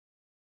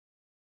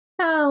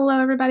Hello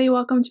everybody,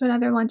 welcome to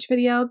another lunch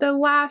video, the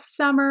last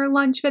summer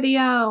lunch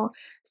video.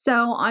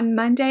 So on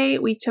Monday,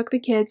 we took the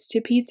kids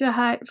to Pizza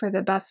Hut for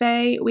the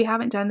buffet. We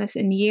haven't done this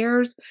in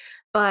years,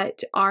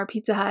 but our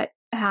Pizza Hut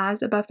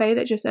has a buffet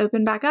that just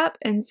opened back up,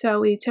 and so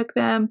we took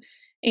them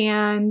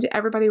and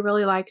everybody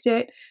really liked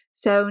it.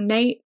 So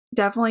Nate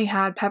definitely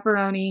had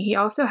pepperoni. He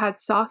also had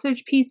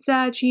sausage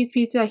pizza, cheese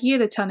pizza. He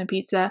had a ton of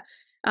pizza.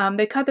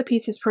 They cut the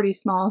pizzas pretty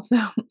small, so,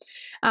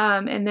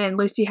 and then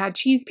Lucy had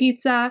cheese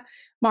pizza.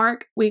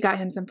 Mark, we got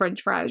him some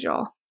french fries,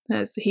 y'all,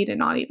 because he did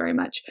not eat very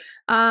much.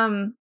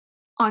 On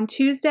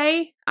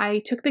Tuesday,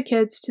 I took the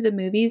kids to the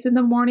movies in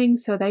the morning,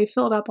 so they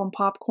filled up on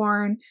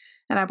popcorn,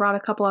 and I brought a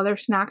couple other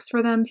snacks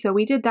for them, so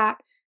we did that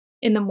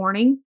in the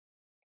morning.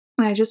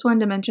 And I just wanted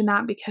to mention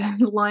that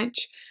because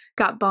lunch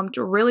got bumped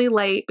really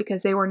late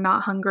because they were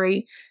not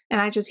hungry,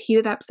 and I just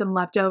heated up some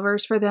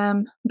leftovers for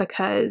them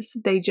because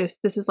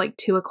this is like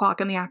 2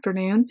 o'clock in the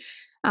afternoon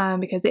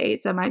because they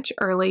ate so much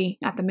early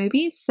at the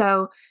movies.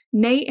 So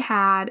Nate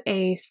had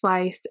a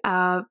slice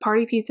of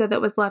party pizza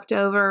that was left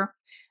over,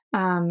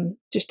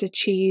 just a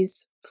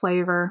cheese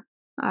flavor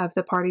of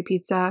the party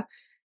pizza.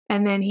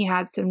 And then he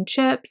had some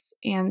chips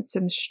and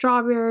some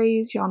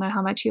strawberries. Y'all know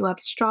how much he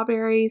loves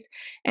strawberries.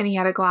 And he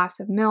had a glass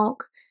of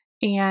milk.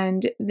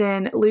 And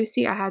then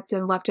Lucy, I had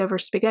some leftover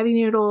spaghetti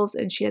noodles,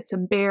 and she had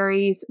some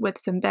berries with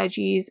some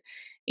veggies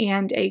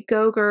and a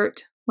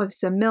Go-Gurt with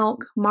some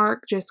milk.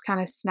 Mark just kind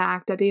of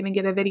snacked. I didn't even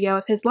get a video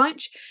of his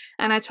lunch,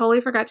 and I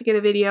totally forgot to get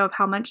a video of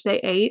how much they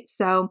ate.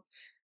 So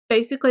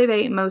basically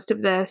they ate most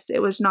of this.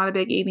 It was not a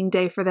big eating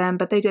day for them,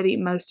 but they did eat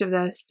most of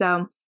this.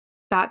 So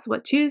that's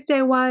what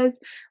Tuesday was.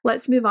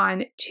 Let's move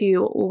on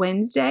to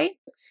Wednesday.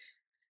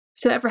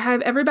 So I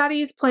have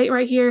everybody's plate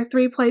right here,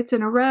 3 plates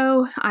in a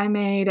row. I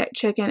made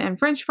chicken and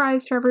french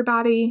fries for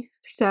everybody.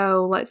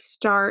 So let's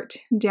start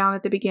down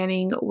at the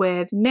beginning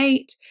with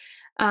Nate,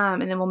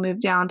 and then we'll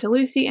move down to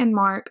Lucy and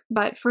Mark.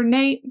 But for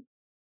Nate,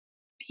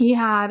 he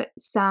had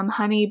some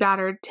honey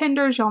battered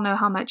tenders. Y'all know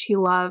how much he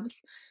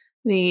loves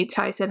the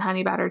Tyson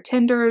honey battered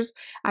tenders.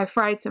 I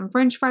fried some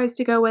french fries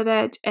to go with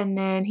it, and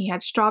then he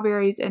had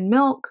strawberries and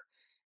milk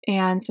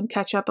and some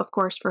ketchup, of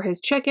course, for his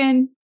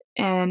chicken.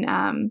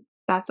 And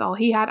that's all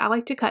he had. I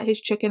like to cut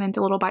his chicken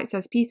into little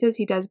bite-sized pieces.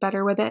 He does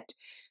better with it.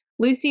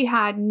 Lucy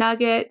had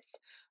nuggets,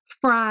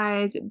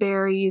 fries,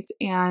 berries,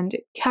 and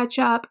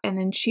ketchup. And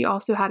then she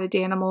also had a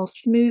Danimal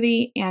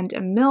smoothie and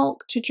a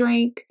milk to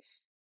drink.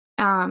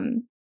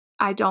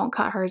 I don't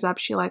cut hers up.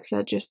 She likes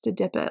it just to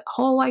dip it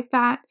whole like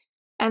that.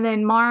 And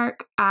then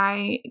Mark,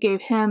 I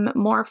gave him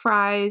more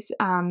fries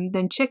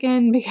than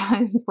chicken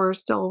because we're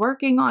still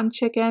working on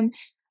chicken.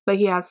 But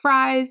he had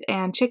fries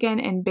and chicken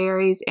and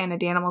berries and a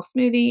Danimal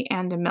smoothie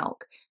and a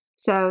milk.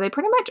 So they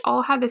pretty much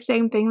all had the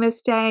same thing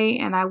this day,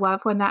 and I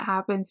love when that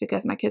happens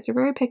because my kids are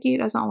very picky. It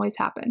doesn't always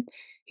happen.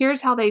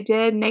 Here's how they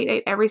did. Nate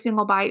ate every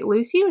single bite.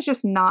 Lucy was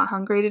just not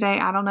hungry today.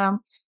 I don't know.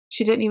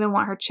 She didn't even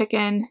want her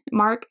chicken.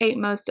 Mark ate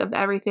most of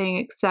everything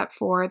except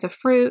for the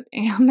fruit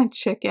and the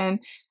chicken.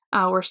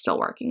 We're still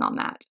working on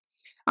that.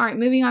 All right,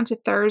 moving on to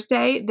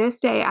Thursday. This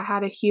day I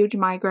had a huge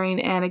migraine,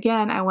 and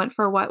again, I went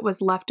for what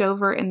was left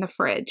over in the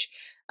fridge.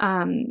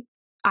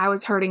 I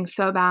was hurting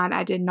so bad.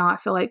 I did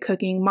not feel like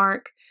cooking.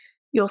 Mark,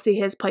 you'll see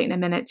his plate in a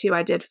minute too.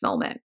 I did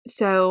film it.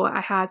 So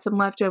I had some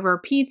leftover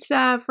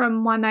pizza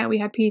from one night we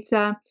had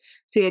pizza.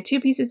 So we had 2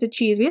 pieces of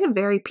cheese. We had a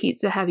very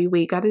pizza heavy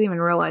week. I didn't even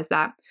realize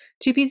that.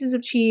 2 pieces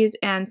of cheese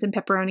and some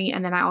pepperoni.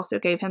 And then I also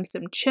gave him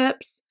some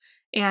chips,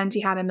 and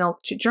he had a milk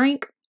to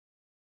drink.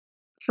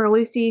 For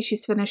Lucy,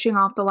 she's finishing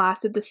off the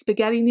last of the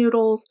spaghetti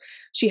noodles.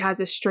 She has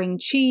a string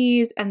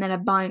cheese and then a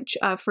bunch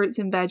of fruits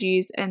and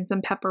veggies and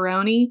some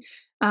pepperoni.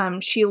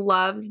 She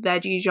loves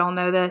veggies, y'all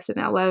know this, and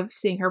I love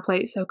seeing her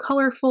plate so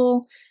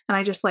colorful, and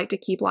I just like to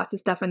keep lots of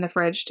stuff in the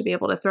fridge to be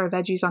able to throw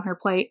veggies on her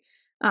plate.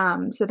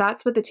 So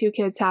that's what the 2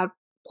 kids had,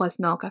 plus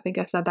milk. I think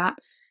I said that.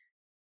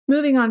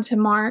 Moving on to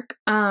Mark,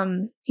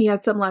 he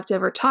had some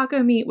leftover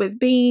taco meat with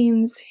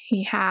beans.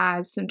 He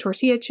had some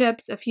tortilla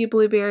chips, a few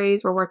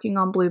blueberries. We're working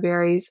on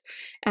blueberries.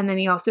 And then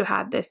he also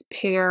had this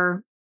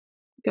pear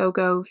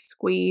go-go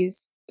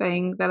squeeze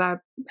thing that I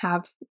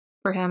have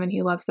for him, and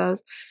he loves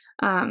those.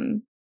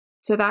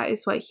 So that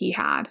is what he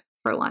had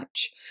for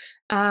lunch.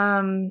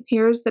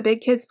 Here's the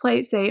big kids'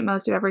 plates. They ate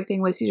most of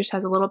everything. Lucy just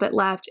has a little bit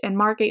left, and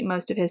Mark ate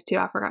most of his too.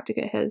 I forgot to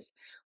get his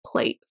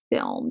plate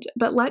filmed.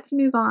 But let's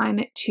move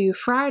on to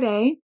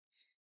Friday.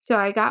 So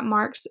I got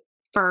Mark's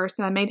first,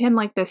 and I made him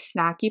like this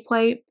snacky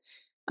plate.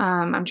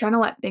 I'm trying to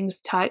let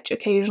things touch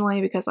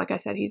occasionally because, like I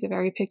said, he's a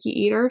very picky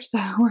eater, so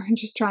we're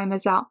just trying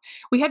this out.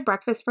 We had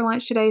breakfast for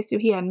lunch today, so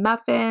he had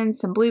muffins,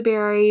 some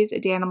blueberries, a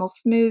Danimal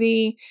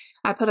smoothie.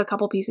 I put a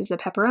couple pieces of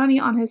pepperoni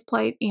on his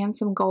plate and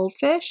some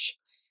goldfish.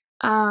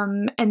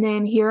 And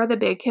then here are the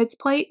big kids'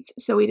 plates.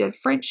 So we did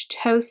French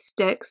toast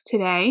sticks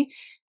today.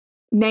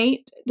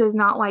 Nate does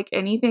not like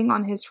anything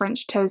on his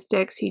French toast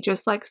sticks. He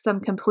just likes them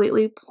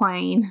completely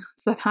plain,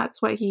 so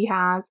that's what he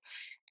has.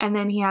 And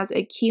then he has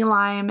a key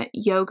lime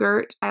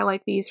yogurt. I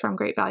like these from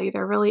Great Value.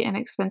 They're really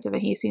inexpensive,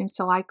 and he seems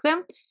to like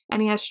them.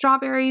 And he has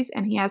strawberries,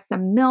 and he has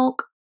some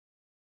milk.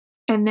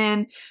 And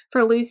then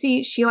for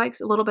Lucy, she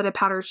likes a little bit of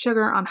powdered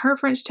sugar on her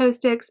French toast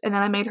sticks. And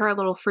then I made her a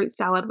little fruit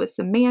salad with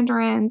some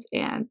mandarins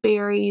and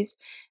berries.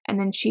 And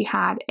then she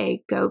had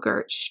a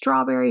Go-Gurt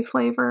strawberry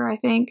flavor, I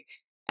think,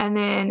 and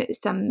then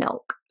some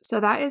milk. So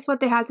that is what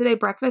they had today.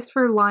 Breakfast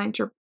for lunch,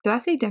 or did I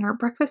say dinner?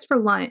 Breakfast for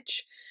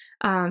lunch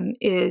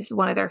is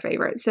one of their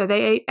favorites. So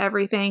they ate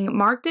everything.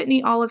 Mark didn't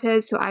eat all of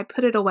his, so I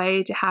put it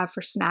away to have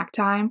for snack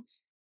time.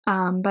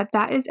 But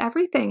that is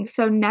everything.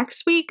 So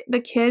next week, the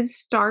kids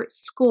start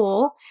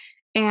school,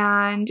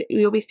 and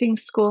we'll be seeing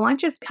school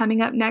lunches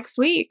coming up next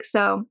week.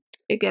 So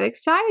get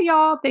excited,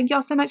 y'all. Thank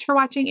y'all so much for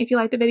watching. If you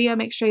like the video,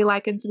 make sure you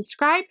like and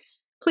subscribe.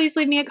 Please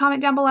leave me a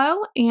comment down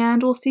below,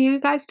 and we'll see you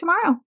guys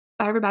tomorrow.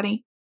 Bye,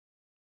 everybody.